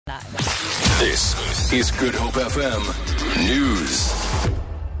Live. This is Good Hope FM News.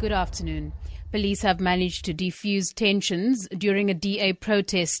 Good afternoon. Police have managed to defuse tensions during a DA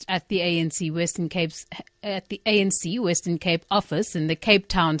protest at the ANC Western Cape office in the Cape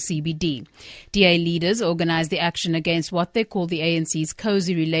Town CBD. DA leaders organised the action against what they call the ANC's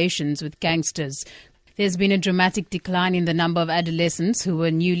cosy relations with gangsters. There's been a dramatic decline in the number of adolescents who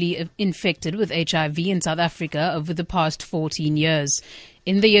were newly infected with HIV in South Africa over the past 14 years.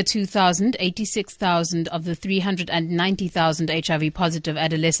 In the year 2000, 86,000 of the 390,000 HIV-positive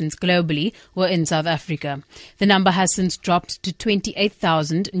adolescents globally were in South Africa. The number has since dropped to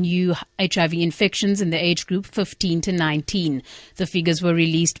 28,000 new HIV infections in the age group 15 to 19. The figures were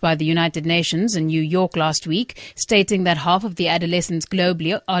released by the United Nations in New York last week, stating that half of the adolescents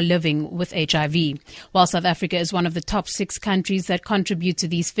globally are living with HIV. While South Africa is one of the top 6 countries that contribute to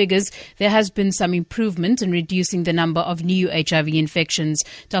these figures, there has been some improvement in reducing the number of new HIV infections.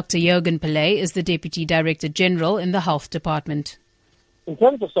 Dr. Jürgen Pillay is the Deputy Director General in the Health Department. In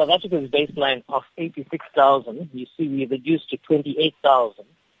terms of South Africa's baseline of 86,000, you see we reduced to 28,000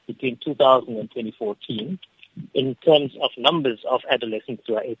 between 2000 and 2014 in terms of numbers of adolescents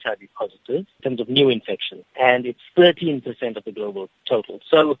who are HIV positive, in terms of new infections, and it's 13% of the global total.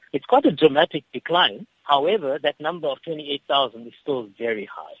 So it's quite a dramatic decline. However, that number of 28,000 is still very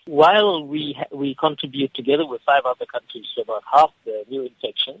high. While we contribute together with 5 other countries to about half the new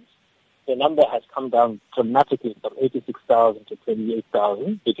infections, the number has come down dramatically from 86,000 to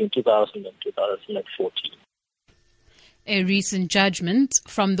 28,000 between 2000 and 2014. A recent judgment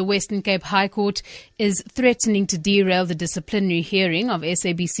from the Western Cape High Court is threatening to derail the disciplinary hearing of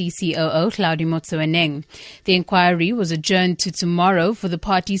SABC COO Hlaudi Motsoeneng. The inquiry was adjourned to tomorrow for the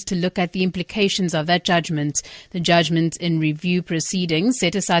parties to look at the implications of that judgment. The judgment in review proceedings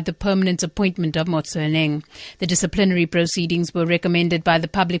set aside the permanent appointment of Motsoeneng. The disciplinary proceedings were recommended by the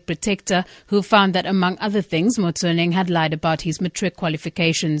public protector, who found that, among other things, Motsoeneng had lied about his matric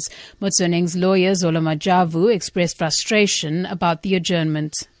qualifications. Motsoeneng's lawyer, Zola Majavu, expressed frustration about the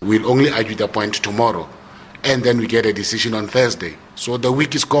adjournment. We'll only argue the point tomorrow, and then we get a decision on Thursday. So the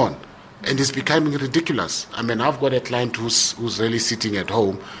week is gone, and it's becoming ridiculous. I mean, I've got a client who's really sitting at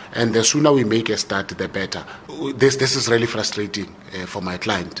home, and the sooner we make a start, the better. This is really frustrating for my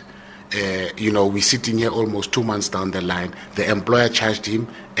client. We're sitting here almost 2 months down the line. The employer charged him,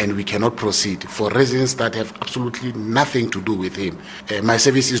 and we cannot proceed for reasons that have absolutely nothing to do with him. My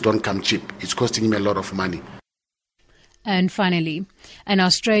services don't come cheap. It's costing him a lot of money. And finally, an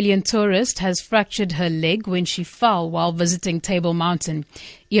Australian tourist has fractured her leg when she fell while visiting Table Mountain.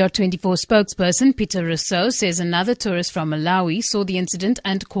 ER24 spokesperson Peter Rousseau says another tourist from Malawi saw the incident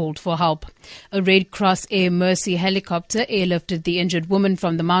and called for help. A Red Cross Air Mercy helicopter airlifted the injured woman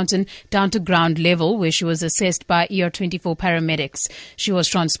from the mountain down to ground level, where she was assessed by ER24 paramedics. She was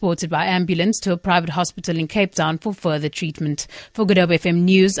transported by ambulance to a private hospital in Cape Town for further treatment. For Good Hope FM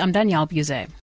News, I'm Danielle Buzet.